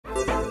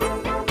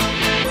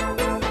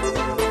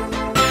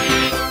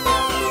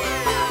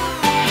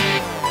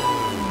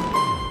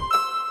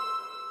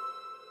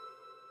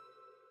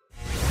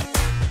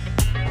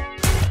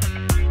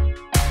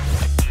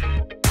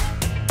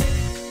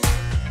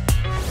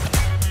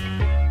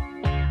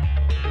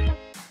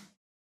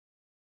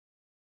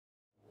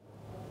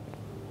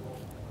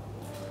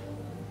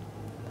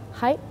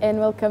Hi and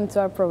welcome to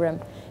our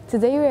program.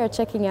 Today we are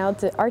checking out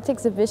the art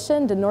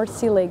exhibition The North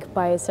Sea Lake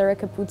by Sarah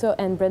Caputo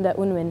and Brenda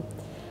Unwin.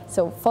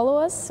 So follow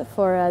us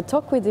for a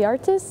talk with the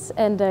artists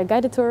and a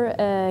guided tour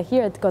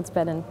here at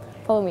Godsbaden.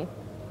 Follow me.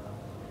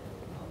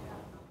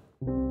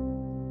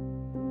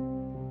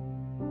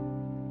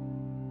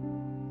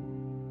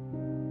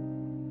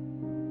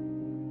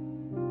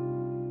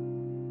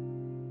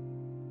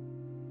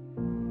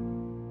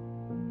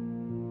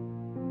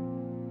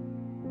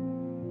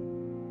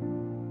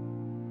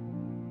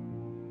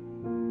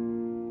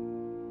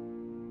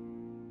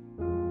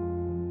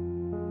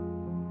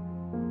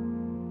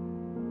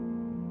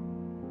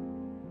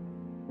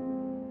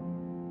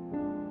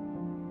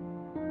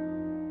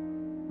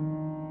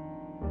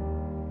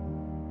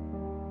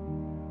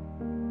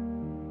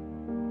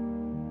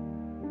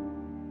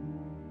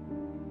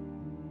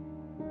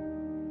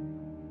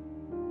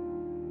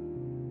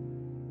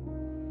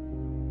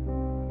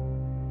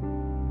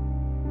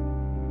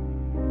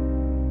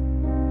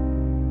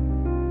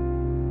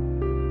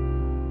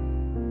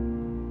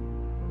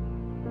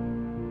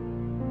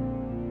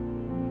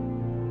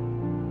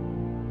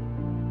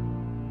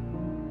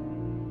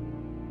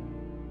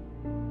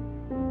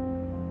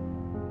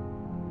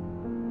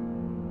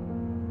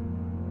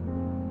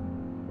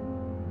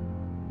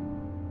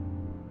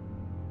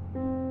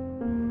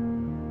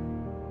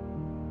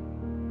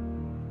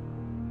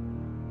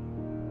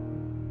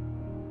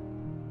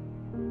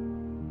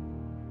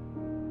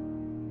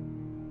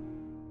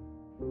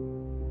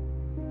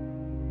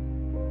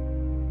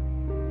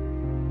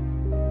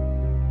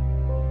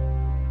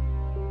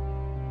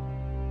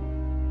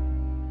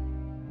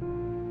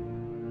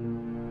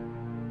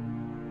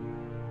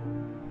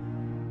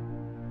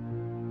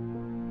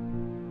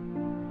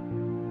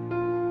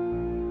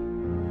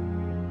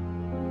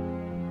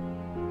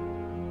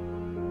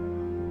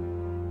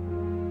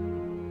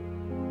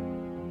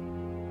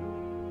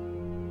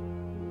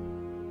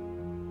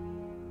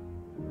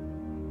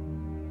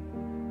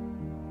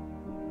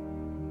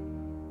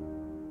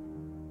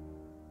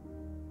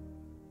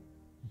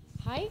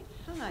 Hi.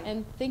 Hi,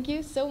 and thank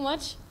you so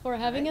much for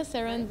having us,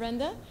 Sarah and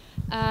Brenda.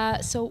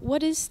 So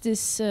what is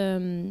this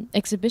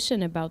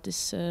exhibition about,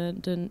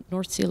 the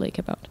North Sea Lake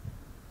about?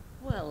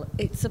 Well,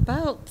 it's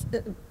about,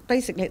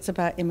 basically it's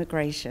about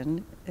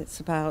immigration.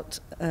 It's about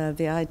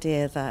the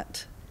idea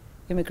that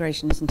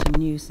immigration isn't a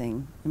new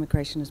thing.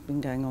 Immigration has been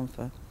going on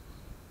for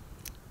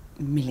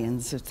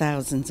millions of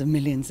thousands of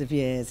millions of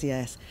years,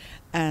 yes.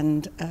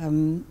 And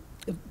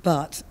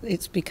but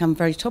it's become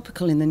very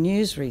topical in the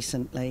news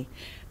recently.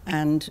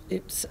 And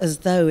it's as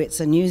though it's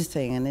a new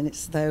thing and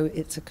it's as though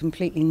it's a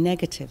completely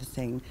negative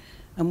thing.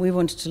 And we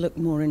wanted to look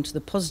more into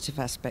the positive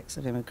aspects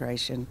of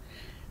immigration.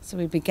 So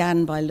we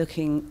began by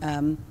looking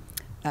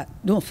at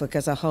Norfolk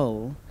as a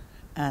whole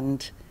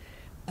and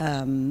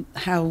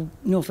how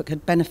Norfolk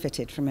had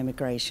benefited from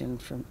immigration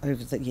from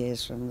over the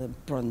years, from the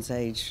Bronze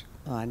Age,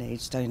 Iron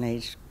Age, Stone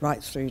Age,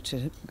 right through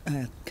to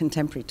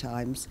contemporary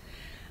times.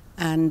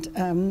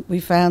 And we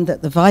found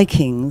that the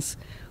Vikings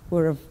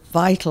were a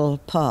vital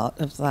part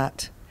of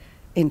that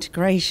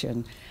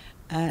integration.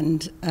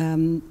 And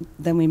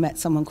then we met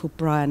someone called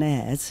Brian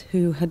Ayres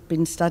who had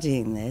been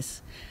studying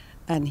this,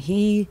 and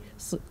he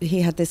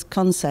had this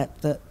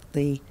concept that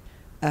the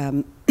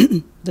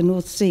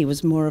North Sea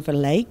was more of a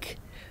lake,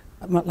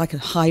 like a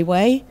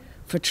highway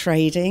for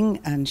trading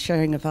and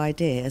sharing of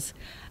ideas,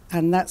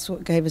 and that's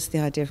what gave us the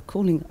idea of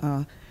calling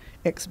our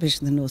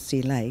exhibition the North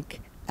Sea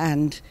Lake,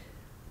 and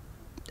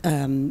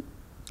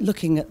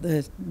looking at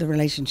the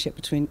relationship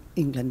between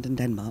England and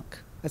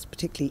Denmark, as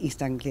particularly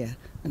East Anglia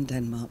and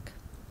Denmark.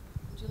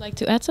 Would you like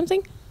to add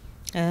something?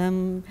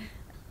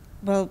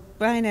 Well,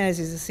 Brian Ayres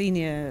is a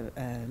senior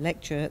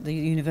lecturer at the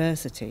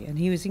university, and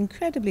he was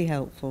incredibly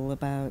helpful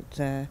about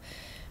the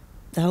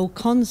whole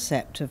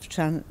concept of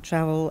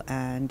travel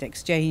and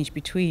exchange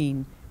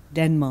between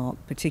Denmark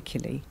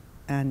particularly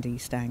and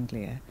East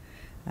Anglia.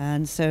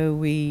 And so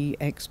we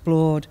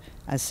explored,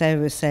 as Sarah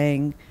was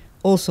saying,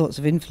 all sorts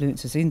of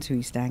influences into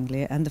East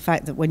Anglia, and the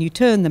fact that when you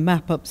turn the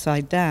map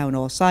upside down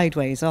or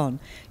sideways on,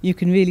 you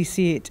can really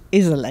see it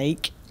is a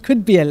lake,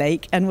 could be a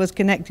lake, and was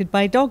connected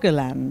by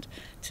Doggerland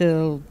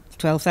till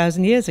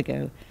 12,000 years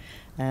ago.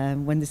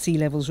 When the sea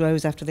levels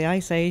rose after the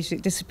Ice Age,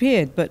 it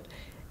disappeared, but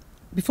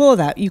before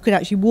that you could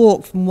actually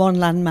walk from one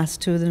landmass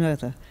to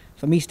another,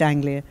 from East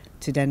Anglia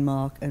to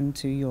Denmark and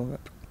to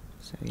Europe.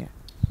 So yeah.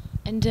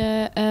 And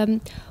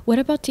what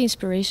about the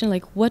inspiration?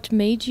 Like, what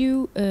made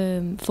you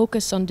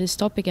focus on this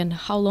topic, and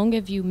how long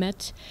have you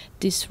met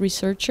this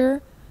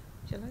researcher?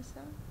 Shall I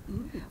start?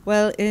 Mm-hmm.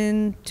 Well,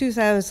 in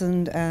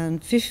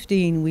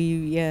 2015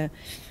 we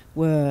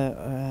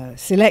were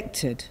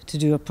selected to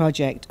do a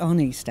project on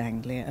East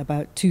Anglia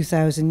about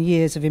 2,000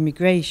 years of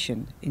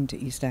immigration into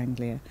East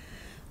Anglia,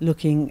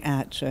 looking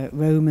at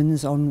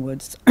Romans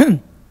onwards,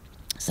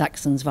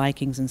 Saxons,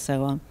 Vikings and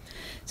so on.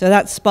 So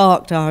that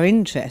sparked our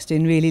interest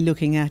in really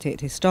looking at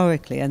it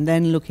historically, and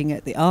then looking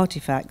at the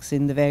artifacts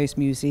in the various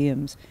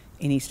museums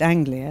in East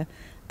Anglia.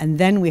 And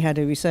then we had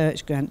a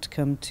research grant to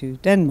come to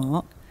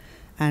Denmark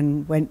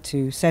and went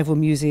to several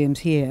museums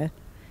here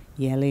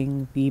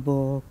Jelling,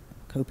 Viborg,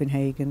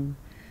 Copenhagen,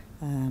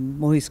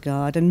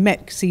 Moisgaard, and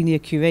met senior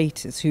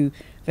curators who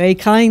very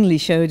kindly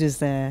showed us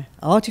their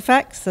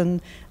artifacts,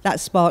 and that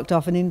sparked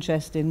off an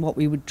interest in what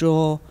we would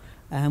draw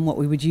and what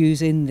we would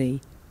use in the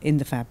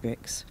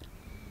fabrics.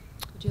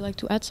 Would you like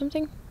to add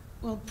something?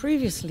 Well,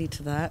 previously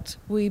to that,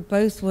 we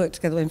both worked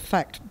together. In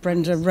fact,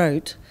 Brenda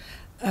wrote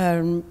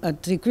a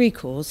degree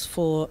course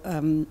for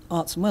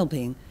arts and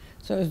wellbeing.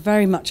 So it was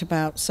very much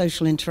about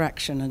social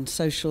interaction and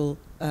social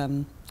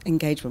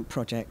engagement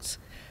projects.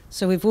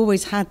 So we've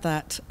always had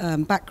that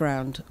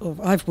background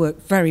I've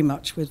worked very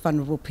much with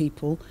vulnerable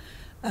people,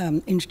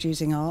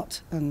 introducing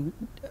art and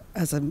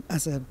as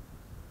a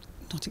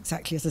not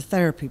exactly as a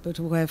therapy, but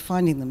a way of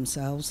finding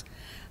themselves.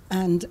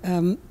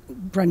 And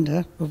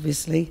Brenda,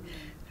 obviously,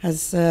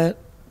 has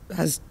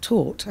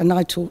taught, and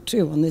I taught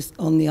too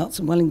on the arts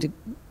and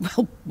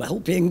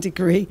well-being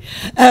degree.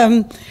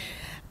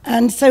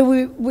 And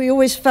so we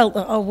always felt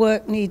that our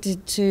work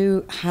needed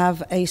to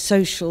have a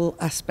social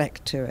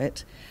aspect to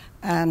it,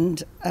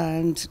 and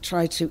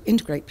try to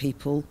integrate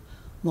people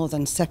more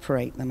than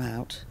separate them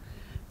out.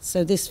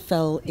 So this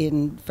fell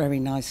in very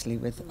nicely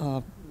with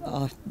our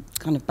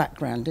kind of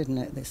background, didn't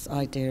it? This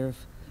idea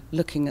of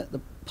looking at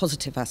the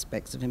positive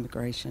aspects of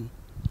immigration.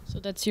 So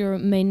that's your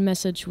main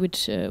message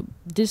with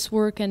this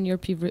work and your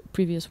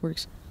previous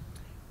works?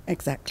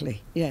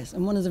 Exactly, yes.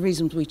 And one of the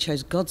reasons we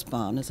chose God's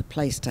Barn as a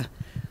place to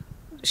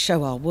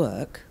show our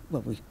work,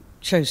 well, we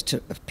chose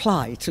to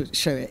apply to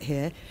show it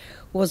here,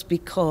 was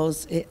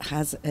because it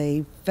has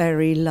a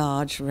very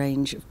large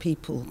range of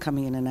people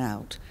coming in and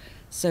out.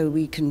 So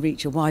we can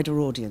reach a wider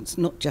audience,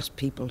 not just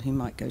people who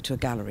might go to a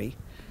gallery,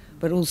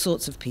 but all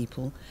sorts of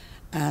people.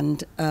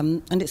 And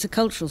it's a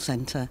cultural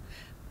centre,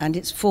 and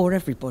it's for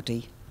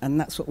everybody, and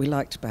that's what we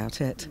liked about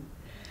it.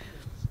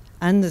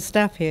 And the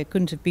staff here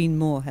couldn't have been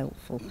more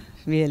helpful.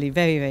 Really,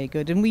 very, very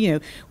good. And we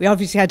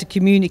obviously had to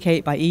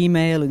communicate by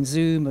email and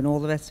Zoom and all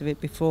the rest of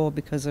it before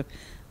because of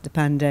the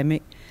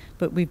pandemic,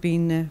 but we've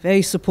been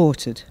very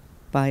supported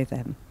by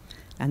them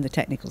and the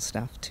technical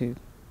staff too.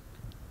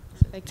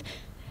 Perfect.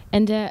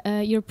 And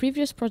your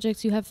previous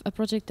projects, you have a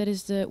project that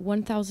is the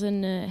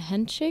 1,000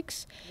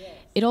 handshakes. Yes.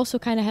 It also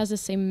kind of has the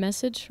same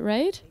message,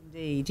 right?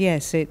 Indeed,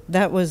 yes.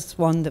 That was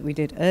one that we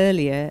did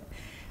earlier.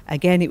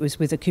 Again, it was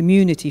with a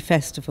community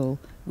festival.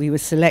 We were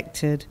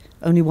selected,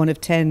 only one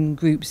of 10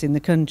 groups in the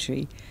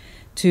country,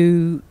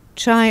 to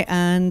try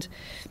and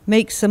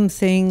make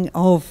something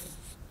of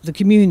the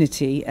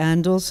community,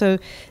 and also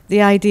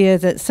the idea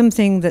that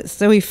something that's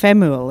so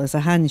ephemeral as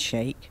a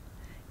handshake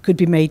could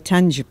be made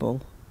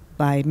tangible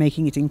by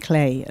making it in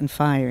clay and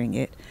firing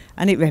it.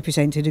 And it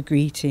represented a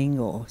greeting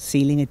or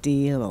sealing a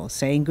deal or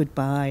saying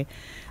goodbye.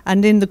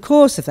 And in the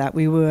course of that,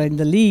 we were in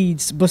the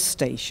Leeds bus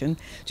station,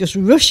 just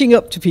rushing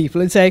up to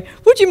people and saying,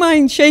 would you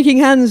mind shaking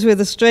hands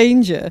with a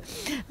stranger?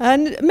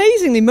 And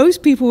amazingly,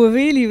 most people were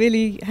really,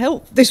 really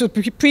helpful. This was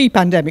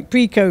pre-pandemic,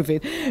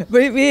 pre-COVID, but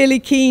really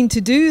keen to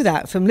do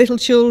that, from little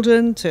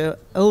children to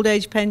old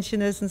age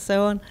pensioners and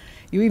so on.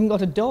 You even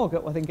got a dog,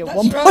 I think, at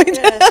one point.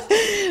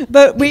 Yes.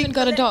 But we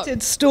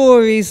collected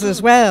stories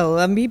as well.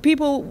 I mean,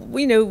 people,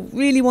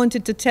 really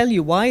wanted to tell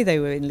you why they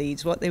were in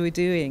Leeds, what they were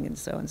doing, and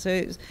so on. So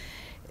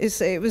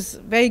it was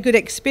a very good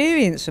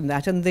experience from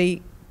that. And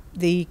the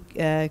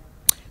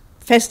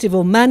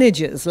festival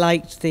managers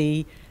liked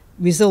the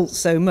results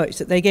so much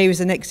that they gave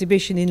us an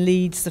exhibition in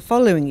Leeds the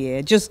following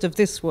year, just of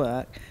this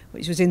work,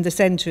 which was in the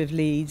centre of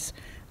Leeds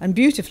and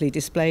beautifully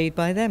displayed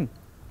by them.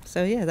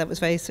 So, yeah, that was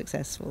very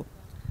successful.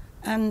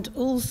 And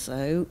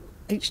also,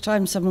 each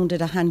time someone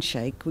did a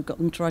handshake, we got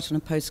them to write on a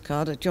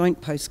postcard, a joint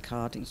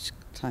postcard. Each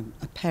time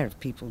a pair of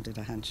people did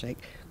a handshake,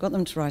 got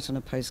them to write on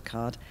a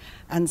postcard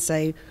and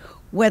say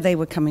where they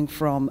were coming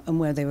from and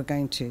where they were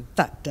going to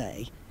that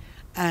day.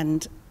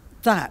 And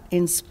that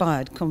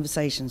inspired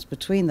conversations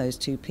between those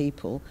two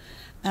people.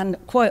 And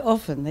quite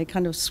often they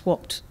kind of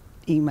swapped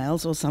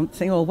emails or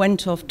something, or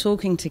went off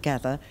talking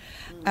together.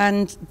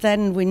 And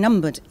then we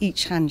numbered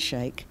each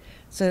handshake.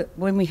 So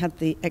when we had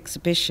the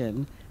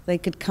exhibition, they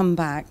could come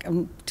back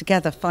and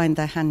together find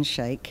their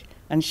handshake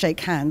and shake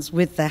hands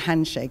with their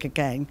handshake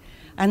again.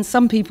 And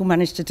some people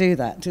managed to do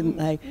that, didn't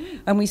they?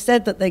 And we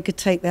said that they could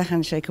take their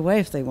handshake away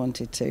if they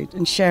wanted to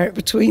and share it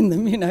between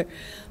them,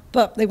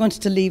 But they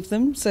wanted to leave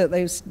them, so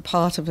they was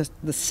part of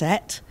the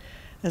set,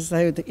 as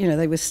though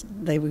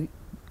they were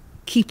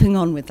keeping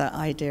on with that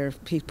idea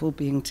of people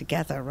being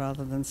together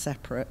rather than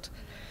separate.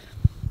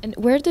 And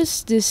where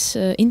does this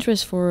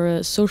interest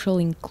for social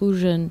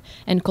inclusion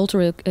and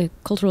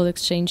cultural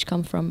exchange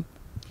come from?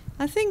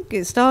 I think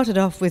it started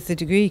off with the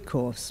degree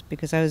course,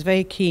 because I was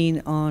very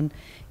keen on,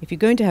 if you're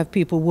going to have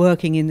people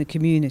working in the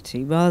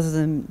community, rather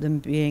than them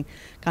being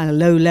kind of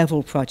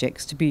low-level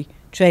projects, to be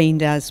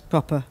trained as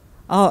proper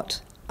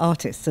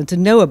artists and to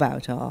know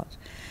about art,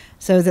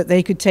 so that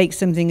they could take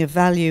something of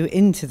value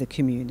into the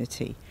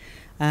community.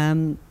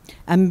 And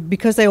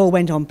because they all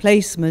went on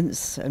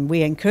placements, and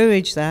we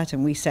encouraged that,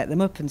 and we set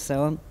them up and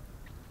so on,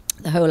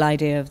 the whole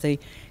idea of the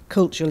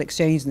cultural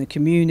exchange in the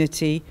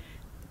community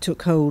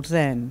took hold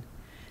then.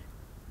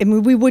 I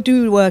mean, we would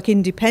do work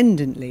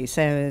independently.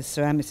 Sarah's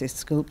ceramicist,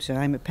 sculptor,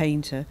 I'm a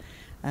painter,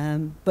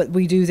 but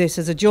we do this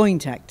as a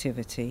joint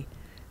activity,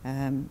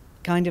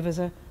 kind of as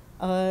a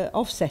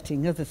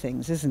offsetting other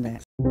things, isn't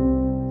it?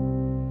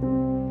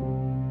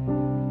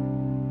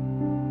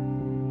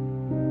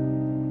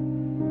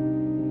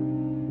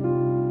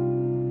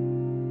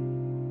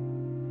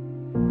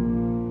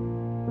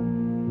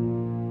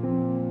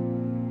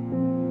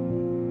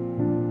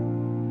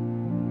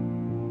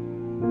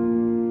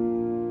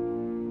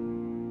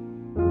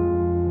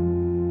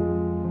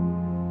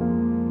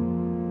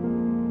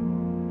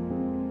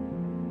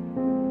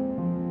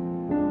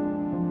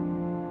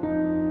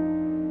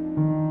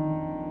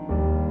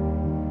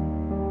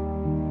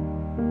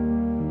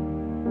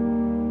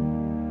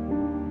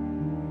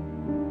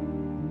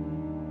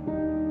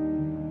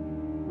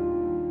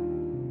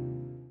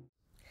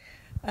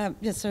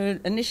 Yeah, so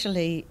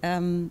initially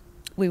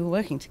we were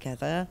working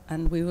together,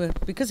 and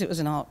because it was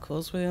an art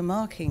course, we were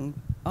marking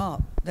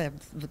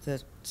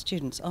the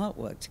students'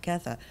 artwork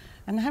together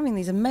and having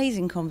these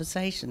amazing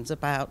conversations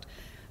about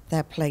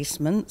their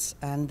placements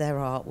and their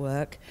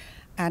artwork.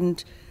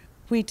 And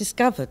we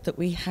discovered that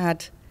we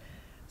had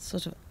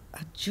sort of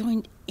a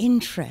joint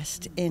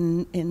interest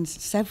in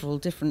several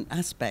different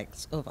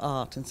aspects of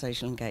art and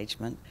social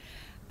engagement.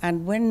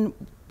 And when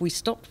we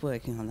stopped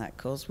working on that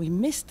course, we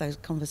missed those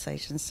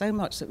conversations so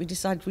much that we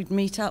decided we'd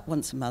meet up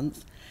once a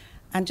month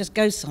and just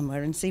go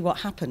somewhere and see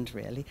what happened,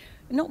 really.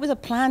 Not with a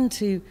plan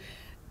to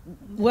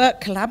work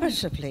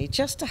collaboratively,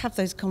 just to have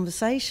those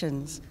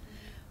conversations.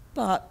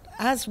 But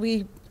as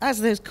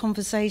those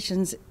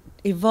conversations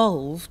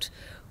evolved,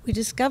 we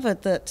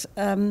discovered that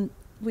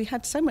we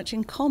had so much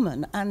in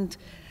common. And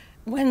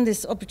when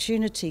this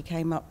opportunity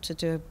came up to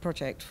do a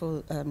project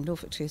for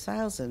Norfolk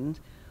 2000,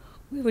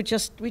 we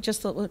just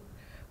thought, well,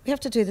 we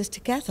have to do this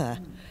together.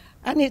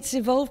 And it's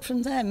evolved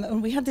from them.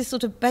 And we had this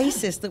sort of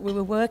basis that we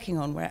were working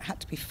on, where it had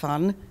to be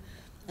fun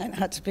and it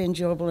had to be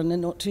enjoyable and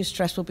not too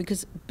stressful,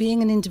 because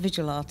being an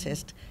individual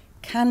artist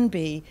can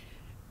be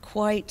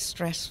quite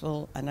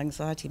stressful and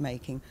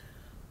anxiety-making.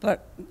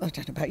 But I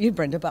don't know about you,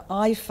 Brenda, but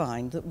I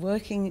find that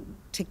working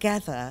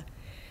together,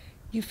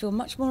 you feel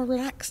much more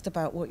relaxed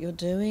about what you're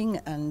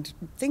doing, and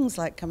things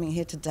like coming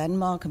here to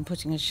Denmark and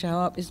putting a show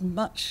up is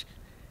much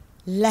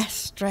less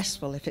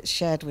stressful if it's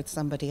shared with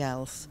somebody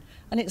else.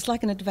 And it's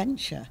like an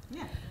adventure.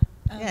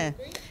 Yeah.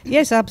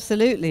 Yes,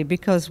 absolutely,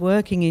 because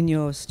working in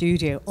your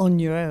studio on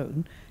your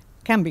own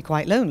can be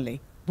quite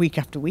lonely week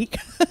after week.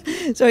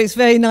 So it's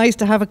very nice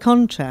to have a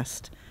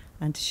contrast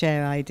and to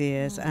share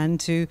ideas and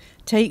to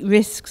take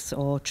risks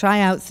or try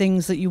out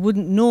things that you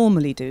wouldn't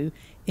normally do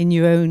in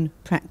your own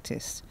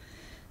practice.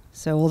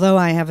 So although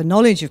I have a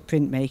knowledge of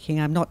printmaking,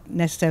 I'm not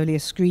necessarily a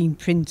screen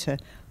printer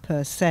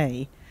per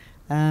se.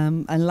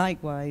 And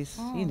likewise,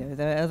 you know,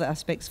 there are other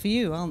aspects for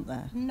you, aren't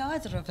there?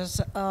 Neither of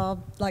us are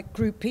like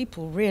group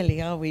people,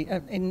 really, are we?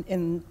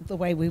 In the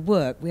way we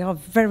work, we are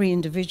very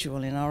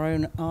individual in our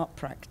own art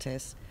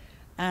practice,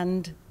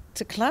 and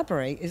to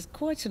collaborate is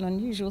quite an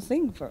unusual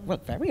thing.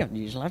 Very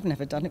unusual. I've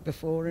never done it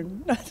before,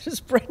 and neither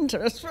has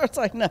Brenda, as far as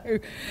I know.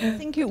 I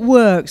think it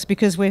works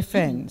because we're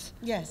friends,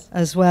 yes,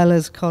 as well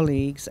as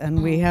colleagues,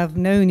 and we have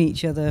known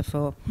each other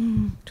for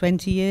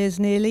 20 years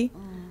nearly.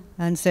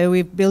 And so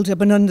we've built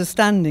up an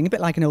understanding, a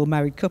bit like an old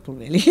married couple,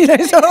 really. You know,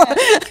 so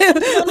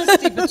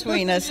honesty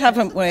between us,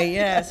 haven't we?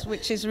 Yes,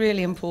 which is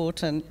really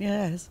important.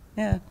 Yes,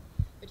 yeah.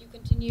 But you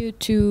continue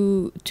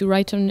to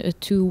write on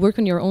to work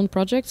on your own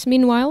projects.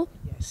 Meanwhile,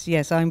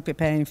 yes, I'm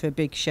preparing for a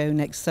big show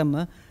next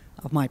summer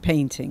of my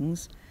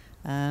paintings.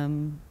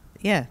 I'm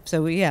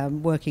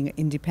working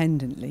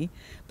independently,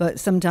 but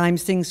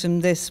sometimes things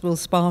from this will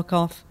spark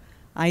off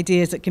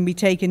ideas that can be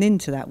taken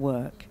into that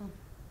work.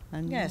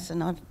 And yes,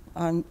 and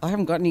I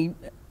haven't got any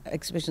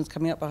exhibitions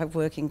coming up, but I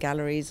work in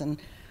galleries, and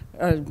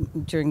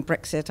during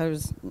Brexit I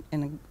was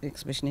in an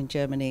exhibition in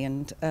Germany,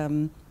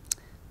 and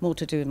more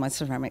to do with my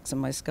ceramics and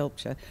my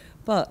sculpture.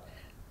 But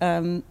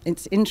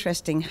it's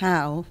interesting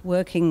how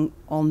working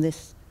on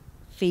this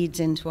feeds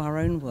into our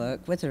own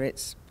work, whether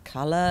it's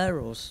colour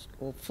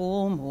or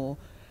form or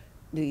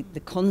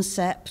the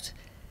concept.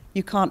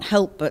 You can't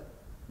help but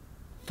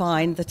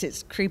find that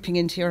it's creeping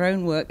into your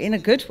own work in a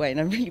good way, in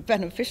a really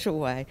beneficial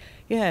way.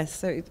 Yes,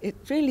 so it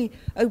really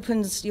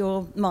opens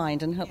your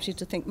mind and helps you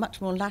to think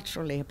much more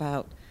laterally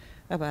about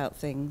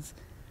things.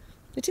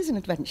 It is an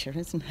adventure,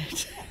 isn't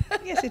it?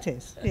 Yes, it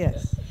is,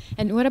 yes.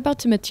 And what about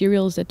the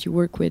materials that you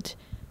work with?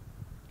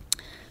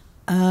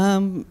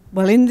 Well,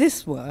 in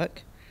this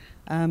work,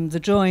 the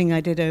drawing I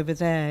did over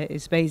there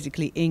is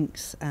basically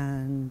inks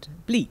and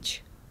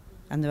bleach.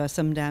 And there are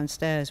some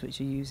downstairs which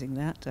are using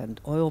that,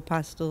 and oil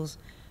pastels,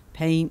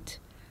 paint.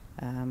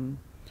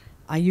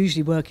 I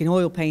usually work in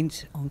oil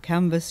paint on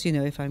canvas, you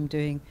know, if I'm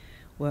doing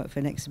work for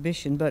an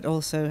exhibition, but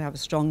also have a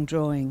strong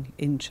drawing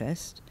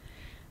interest.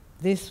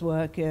 This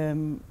work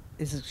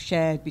is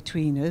shared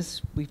between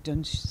us. We've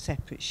done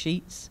separate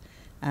sheets,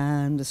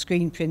 and the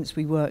screen prints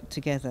we work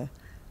together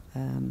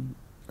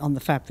on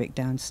the fabric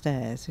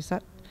downstairs. Is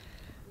that?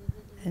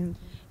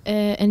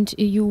 And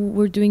you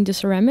were doing the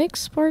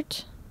ceramics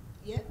part?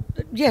 Yeah.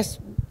 Yes,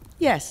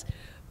 yes.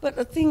 But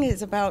the thing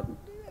is about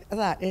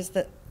that is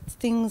that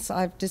things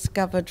I've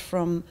discovered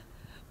from,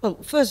 well,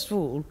 first of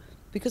all,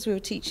 because we were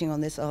teaching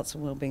on this arts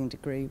and wellbeing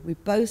degree, we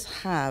both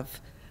have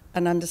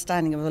an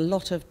understanding of a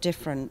lot of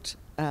different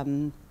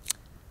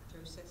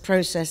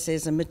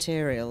processes and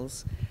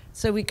materials.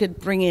 So we could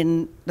bring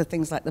in the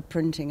things like the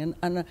printing,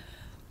 and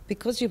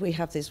because we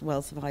have this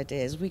wealth of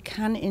ideas, we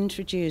can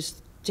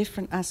introduce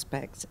different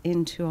aspects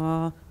into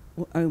our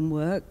own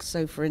work.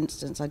 So, for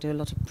instance, I do a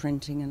lot of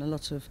printing and a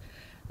lot of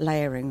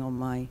layering on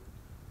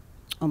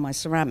my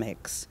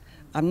ceramics.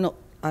 I'm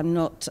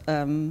not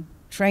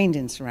trained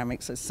in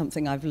ceramics. It's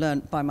something I've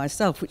learnt by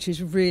myself, which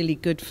is really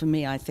good for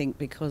me, I think,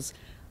 because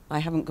I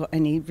haven't got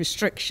any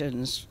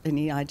restrictions,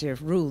 any idea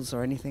of rules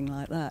or anything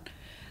like that.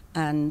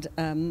 And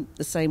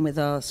the same with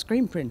our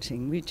screen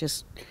printing. We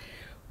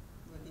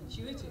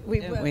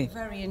work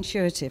very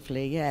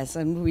intuitively, yes.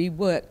 And we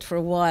worked for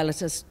a while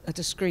at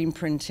a screen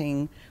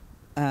printing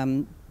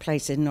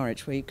place in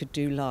Norwich where you could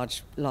do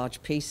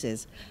large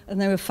pieces.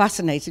 And they were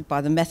fascinated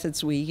by the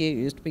methods we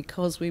used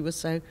because we were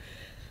so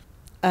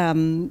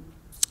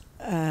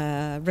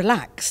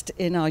relaxed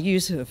in our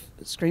use of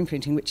screen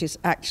printing, which is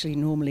actually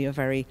normally a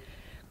very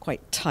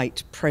quite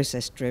tight,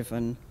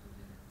 process-driven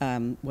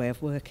way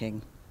of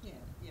working. Yeah,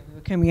 we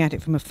were coming at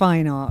it from a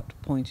fine art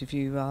point of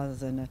view rather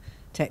than a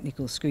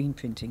technical screen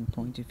printing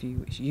point of view,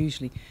 which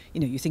usually,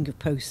 you think of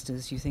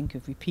posters, you think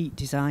of repeat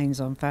designs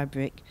on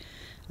fabric,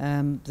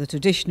 the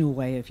traditional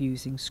way of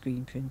using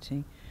screen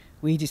printing.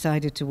 We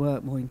decided to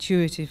work more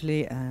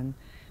intuitively and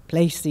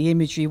place the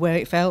imagery where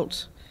it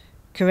felt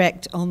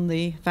correct on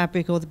the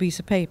fabric or the piece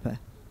of paper.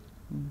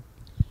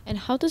 And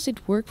how does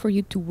it work for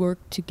you to work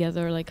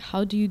together? Like,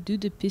 how do you do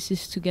the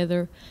pieces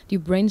together? Do you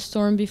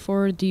brainstorm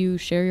before? Do you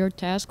share your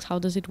tasks? How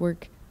does it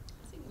work?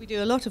 I think we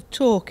do a lot of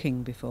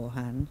talking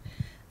beforehand,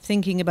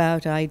 thinking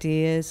about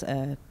ideas,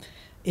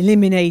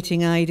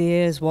 eliminating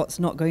ideas, what's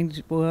not going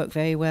to work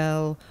very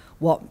well,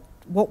 what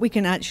we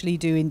can actually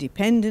do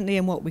independently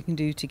and what we can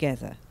do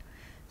together.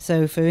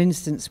 So, for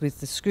instance, with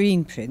the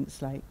screen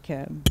prints, like,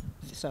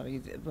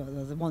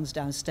 the ones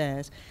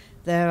downstairs,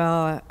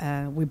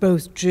 we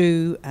both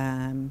drew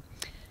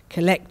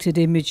collected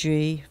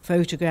imagery,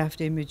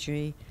 photographed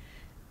imagery.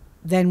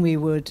 Then we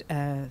would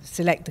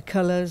select the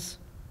colours,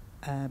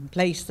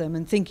 place them,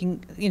 and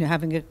thinking,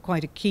 having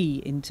quite a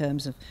key in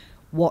terms of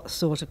what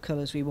sort of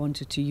colours we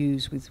wanted to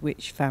use with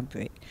which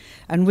fabric.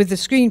 And with the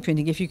screen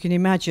printing, if you can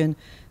imagine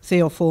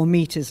 3 or 4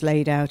 meters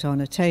laid out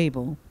on a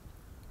table,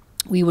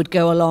 we would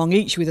go along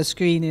each with a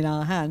screen in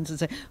our hands and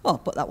say, oh, I'll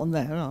put that one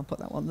there, oh, I'll put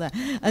that one there.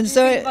 And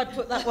so I'd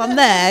put that one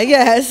there,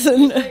 yes.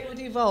 And it would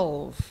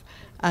evolve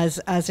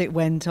as it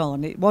went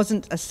on. It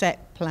wasn't a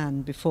set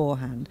plan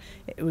beforehand.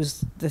 It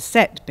was the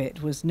set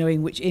bit was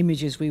knowing which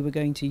images we were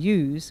going to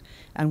use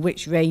and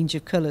which range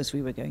of colours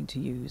we were going to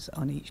use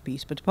on each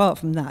piece. But apart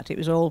from that, it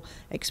was all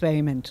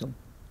experimental.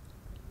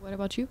 What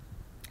about you?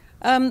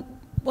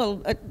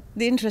 Well,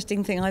 the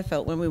interesting thing I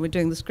felt when we were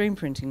doing the screen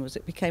printing was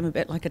it became a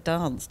bit like a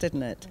dance,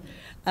 didn't it?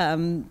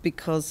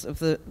 Because of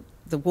the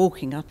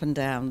walking up and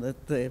down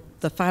the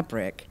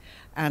fabric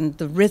and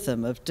the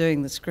rhythm of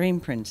doing the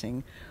screen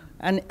printing.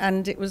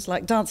 And it was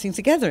like dancing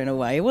together in a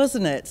way,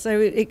 wasn't it? So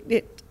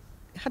it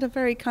had a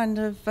very kind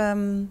of,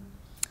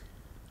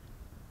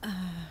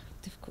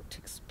 difficult to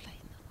explain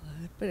the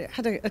word, but it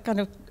had a kind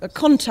of a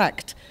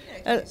contact.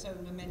 Yeah, its own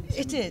momentum.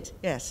 It did,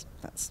 yes,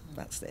 that's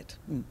it.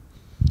 Mm.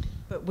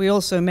 But we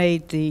also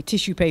made the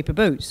tissue paper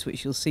boats,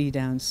 which you'll see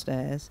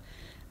downstairs.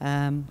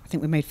 I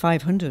think we made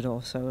 500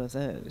 or so of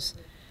those,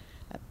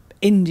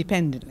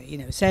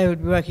 independently. Sarah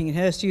would be working in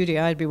her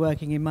studio, I'd be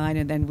working in mine,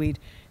 and then we'd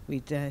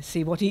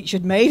see what each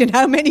had made and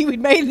how many we'd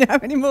made and how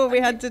many more we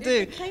had to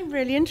do. It became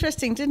really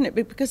interesting, didn't it?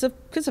 Because of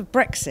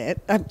Brexit,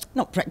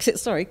 not Brexit,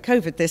 sorry,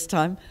 COVID this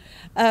time.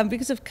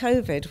 Because of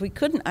COVID, we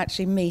couldn't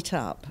actually meet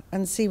up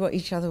and see what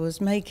each other was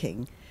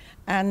making.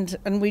 And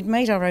we'd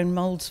made our own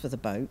moulds for the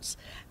boats,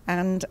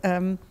 but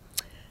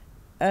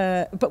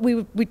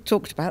we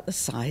talked about the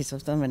size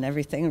of them and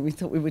everything, and we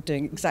thought we were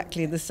doing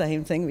exactly the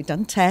same thing. We'd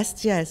done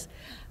tests, yes,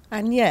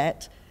 and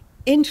yet,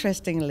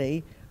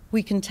 interestingly,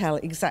 we can tell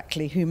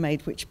exactly who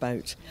made which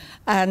boat,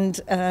 and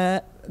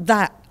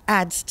that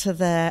adds to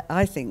their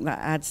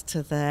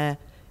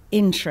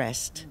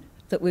interest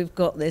that we've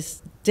got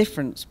this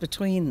difference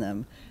between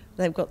them.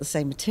 They've got the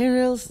same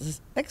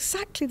materials,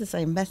 exactly the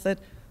same method,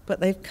 but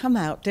they've come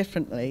out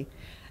differently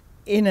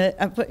in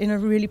a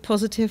really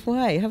positive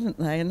way, haven't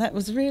they? And that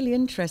was really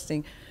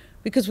interesting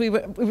because we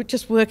were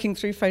just working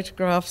through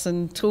photographs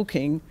and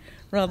talking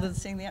rather than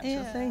seeing the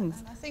actual things.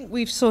 And I think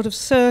we've sort of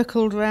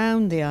circled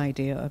round the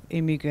idea of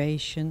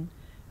immigration,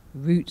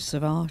 roots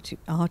of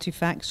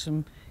artifacts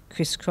from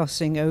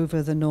crisscrossing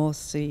over the North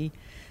Sea,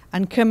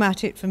 and come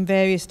at it from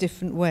various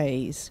different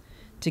ways,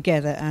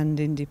 together and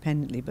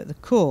independently. But the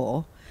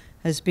core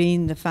has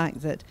been the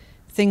fact that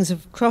things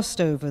have crossed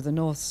over the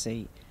North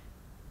Sea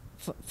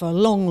for a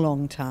long,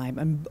 long time,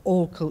 and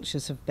all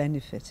cultures have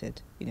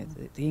benefited,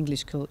 the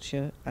English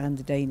culture and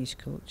the Danish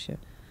culture.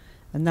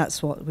 And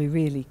that's what we're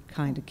really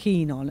kind of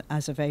keen on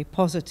as a very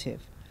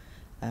positive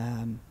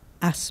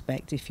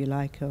aspect, if you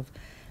like, of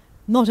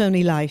not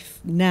only life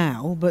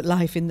now, but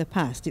life in the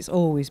past. It's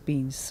always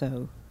been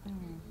so.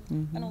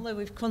 And although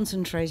we've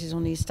concentrated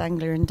on East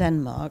Anglia and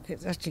Denmark,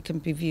 it actually can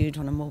be viewed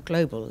on a more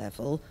global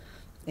level,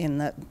 in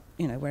that,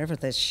 you know, wherever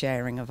there's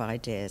sharing of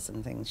ideas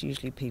and things,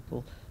 usually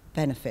people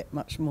benefit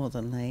much more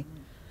than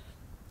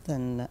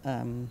the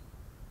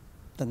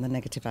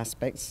negative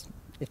aspects,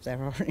 if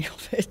there are any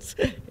of it.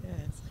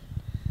 Yes,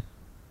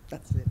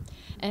 that's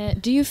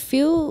it. Do you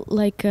feel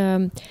like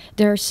there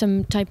are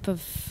some type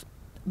of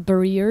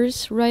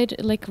barriers right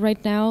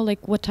now,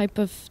 like what type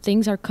of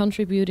things are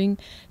contributing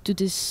to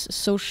this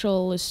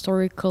social,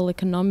 historical,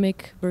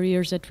 economic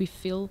barriers that we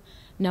feel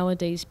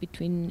nowadays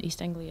between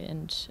East Anglia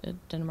and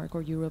Denmark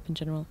or Europe in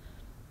general?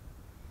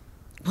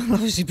 Well,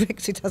 obviously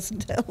Brexit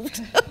hasn't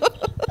helped.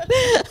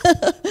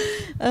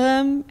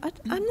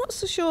 I'm not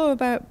so sure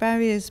about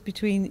barriers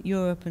between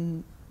Europe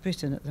and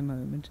Britain at the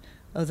moment,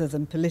 other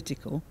than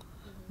political.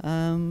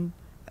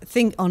 I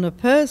think on a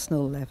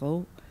personal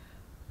level,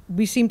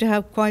 we seem to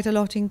have quite a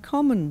lot in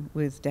common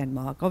with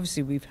Denmark.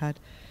 Obviously, we've had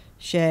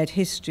shared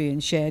history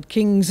and shared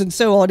kings and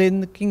so on, in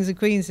the kings and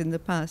queens in the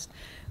past.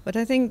 But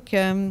I think,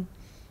 no,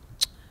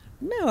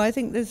 I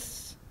think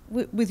there's,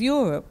 with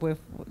Europe,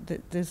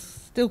 there's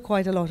still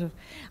quite a lot of...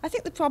 I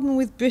think the problem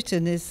with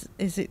Britain is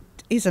it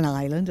is an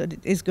island, and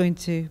it is going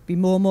to be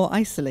more and more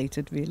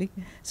isolated, really.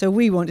 So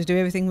we want to do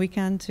everything we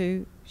can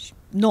to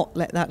not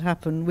let that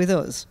happen with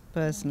us,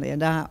 personally,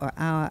 and our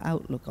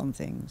outlook on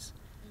things.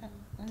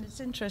 And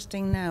it's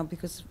interesting now,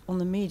 because on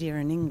the media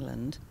in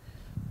England,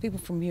 people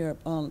from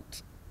Europe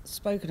aren't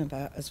spoken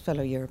about as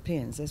fellow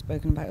Europeans, they're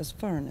spoken about as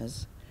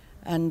foreigners.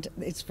 And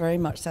it's very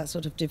much that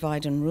sort of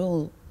divide and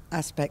rule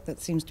aspect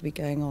that seems to be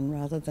going on,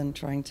 rather than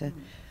trying to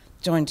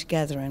join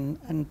together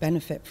and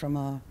benefit from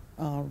our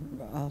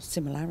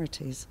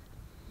similarities.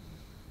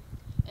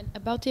 And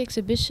about the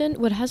exhibition,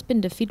 what has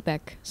been the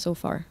feedback so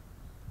far?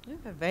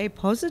 We've had very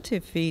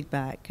positive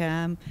feedback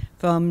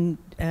from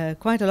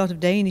quite a lot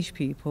of Danish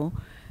people,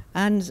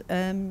 and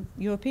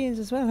Europeans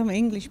as well,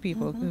 English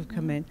people who've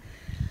come in.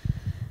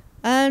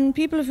 And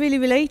people have really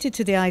related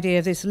to the idea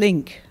of this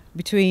link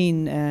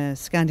between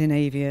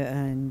Scandinavia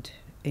and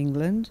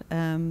England.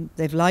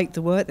 They've liked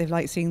the work, they've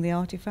liked seeing the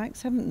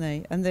artifacts, haven't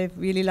they? And they've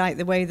really liked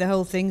the way the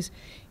whole thing's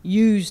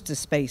used the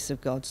space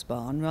of God's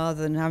barn, rather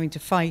than having to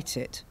fight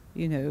it,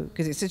 you know,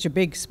 because it's such a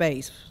big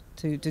space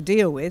to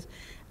deal with.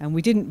 And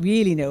we didn't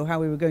really know how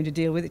we were going to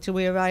deal with it till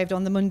we arrived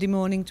on the Monday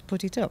morning to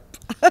put it up.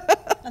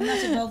 And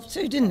that evolved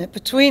too, didn't it?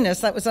 Between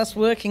us, that was us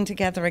working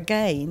together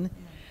again.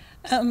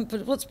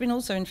 But what's been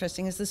also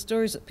interesting is the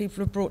stories that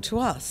people have brought to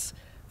us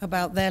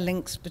about their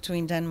links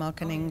between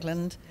Denmark and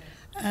England,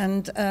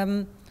 and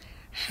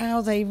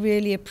how they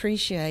really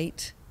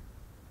appreciate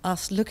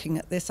us looking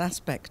at this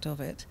aspect of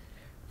it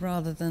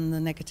rather than the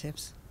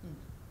negatives.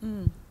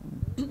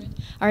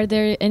 Are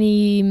there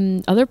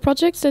any other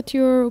projects that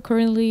you're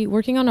currently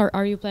working on, or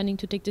are you planning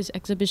to take this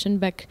exhibition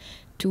back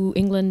to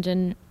England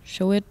and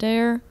show it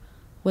there?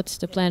 What's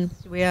the plan?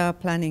 Yes, we are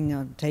planning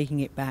on taking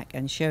it back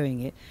and showing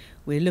it.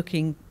 We're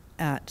looking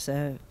at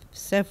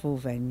several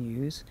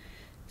venues.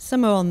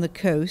 Some are on the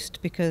coast,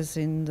 because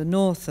in the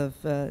north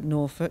of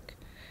Norfolk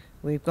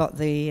we've got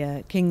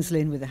the King's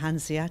Lynn with the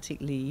Hanseatic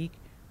League,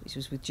 which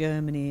was with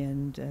Germany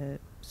and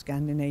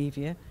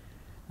Scandinavia.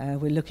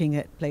 We're looking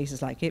at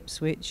places like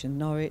Ipswich and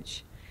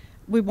Norwich.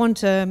 We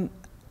want a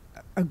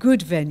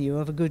good venue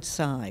of a good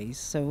size,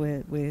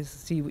 so we'll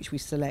see which we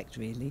select,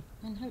 really.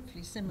 And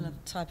hopefully similar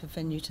type of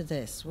venue to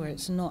this, where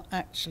it's not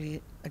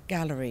actually a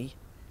gallery,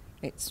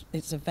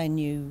 it's a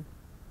venue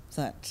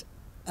that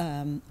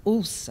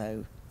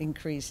also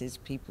increases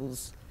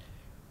people's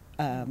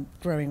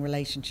growing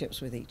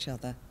relationships with each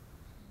other.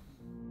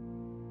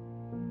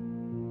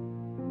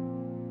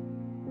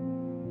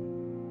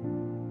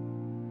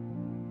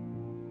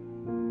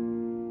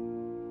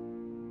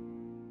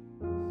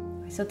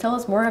 So tell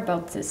us more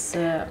about this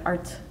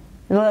art.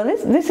 Well,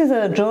 this is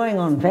a drawing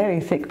on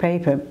very thick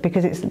paper,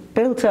 because it's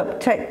built up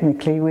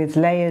technically with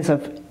layers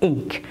of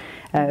ink,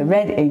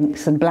 red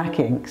inks and black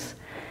inks,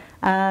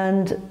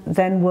 and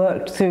then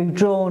worked through,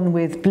 drawn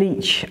with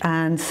bleach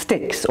and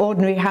sticks,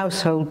 ordinary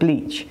household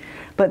bleach.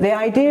 But the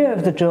idea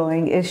of the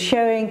drawing is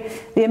showing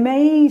the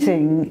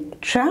amazing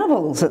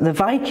travels that the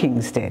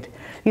Vikings did,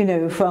 you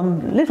know,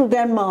 from little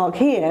Denmark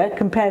here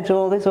compared to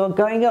all this, or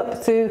going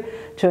up through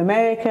to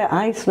America,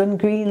 Iceland,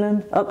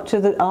 Greenland, up to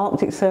the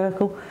Arctic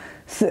Circle.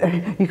 So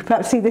you can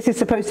perhaps see this is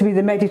supposed to be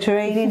the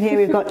Mediterranean. Here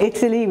we've got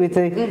Italy with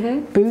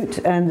the boot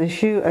and the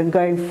shoe, and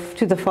going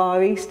to the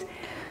Far East.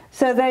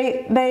 So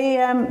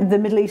the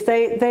Middle East,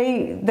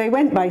 they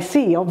went by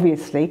sea,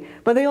 obviously,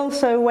 but they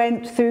also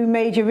went through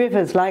major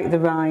rivers like the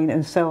Rhine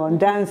and so on,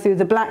 down through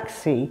the Black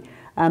Sea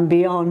and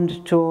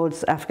beyond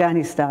towards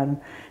Afghanistan.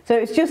 So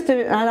it's just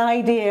an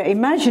idea,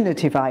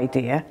 imaginative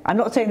idea. I'm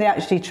not saying they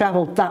actually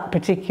travelled that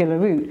particular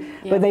route,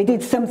 but they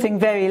did something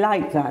very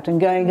like that, and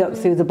going up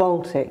through the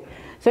Baltic.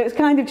 So it's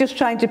kind of just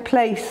trying to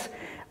place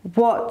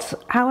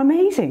how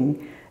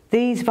amazing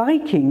these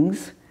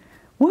Vikings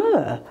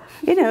were,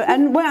 you know.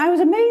 And when I was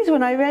amazed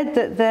when I read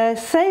that their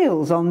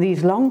sails on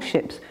these long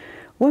ships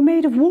were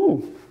made of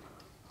wool,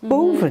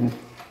 woven.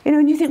 You know,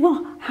 and you think,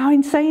 well, how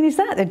insane is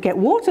that? They'd get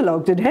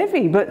waterlogged and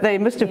heavy, but they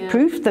must have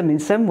proofed them in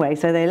some way,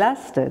 so they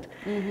lasted.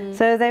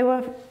 So they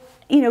were,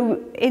 you know,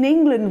 in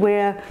England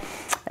we're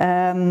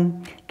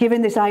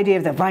given this idea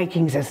of the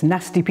Vikings as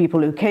nasty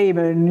people who came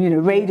and, you know,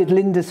 raided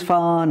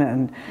Lindisfarne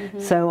and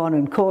so on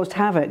and caused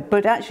havoc.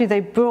 But actually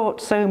they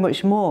brought so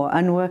much more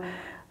and were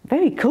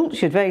very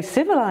cultured, very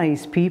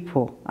civilized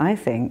people, I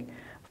think,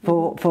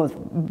 for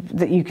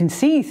that you can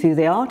see through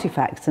the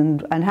artifacts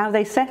and how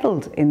they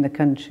settled in the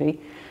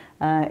country.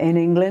 In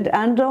England,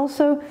 and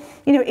also,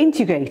 you know,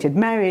 integrated,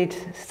 married,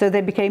 so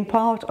they became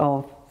part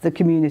of the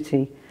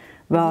community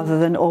rather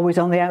than always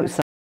on the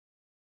outside.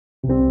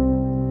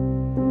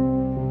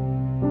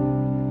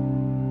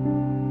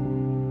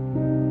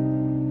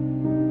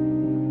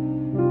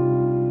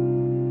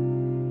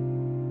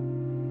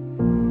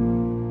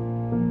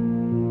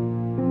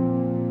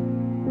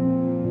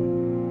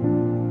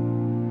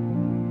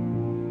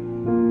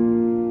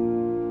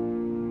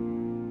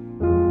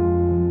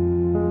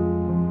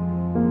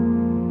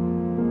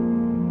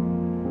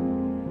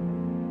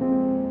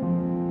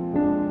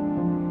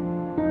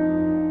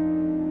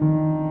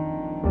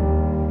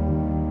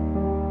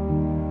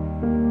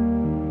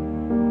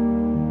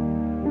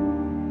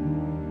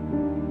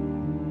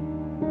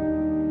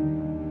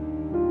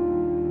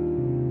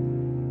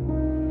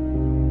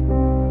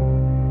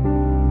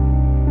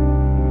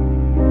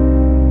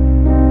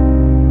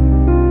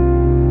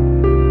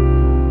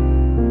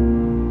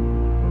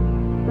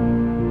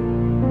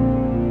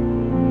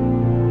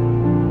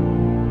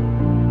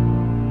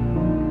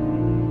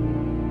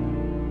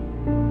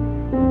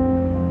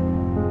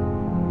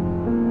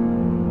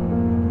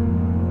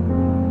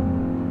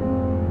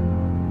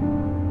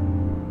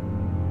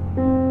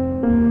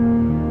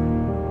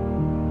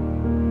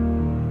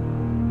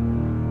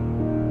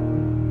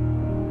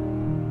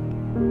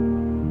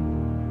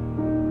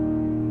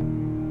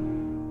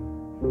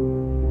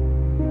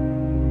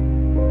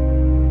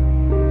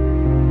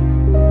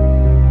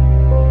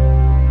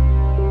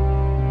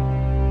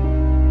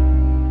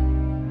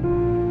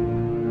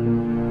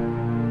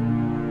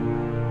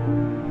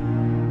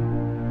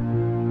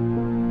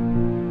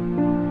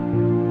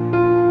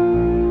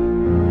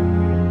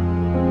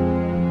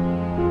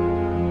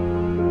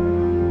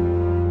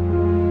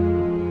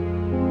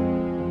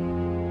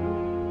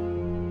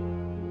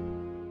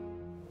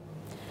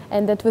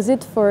 And that was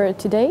it for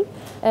today.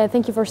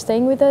 Thank you for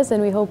staying with us,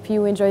 and we hope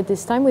you enjoyed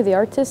this time with the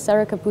artists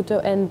Sarah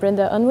Caputo and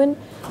Brenda Unwin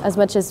as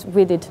much as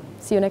we did.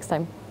 See you next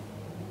time.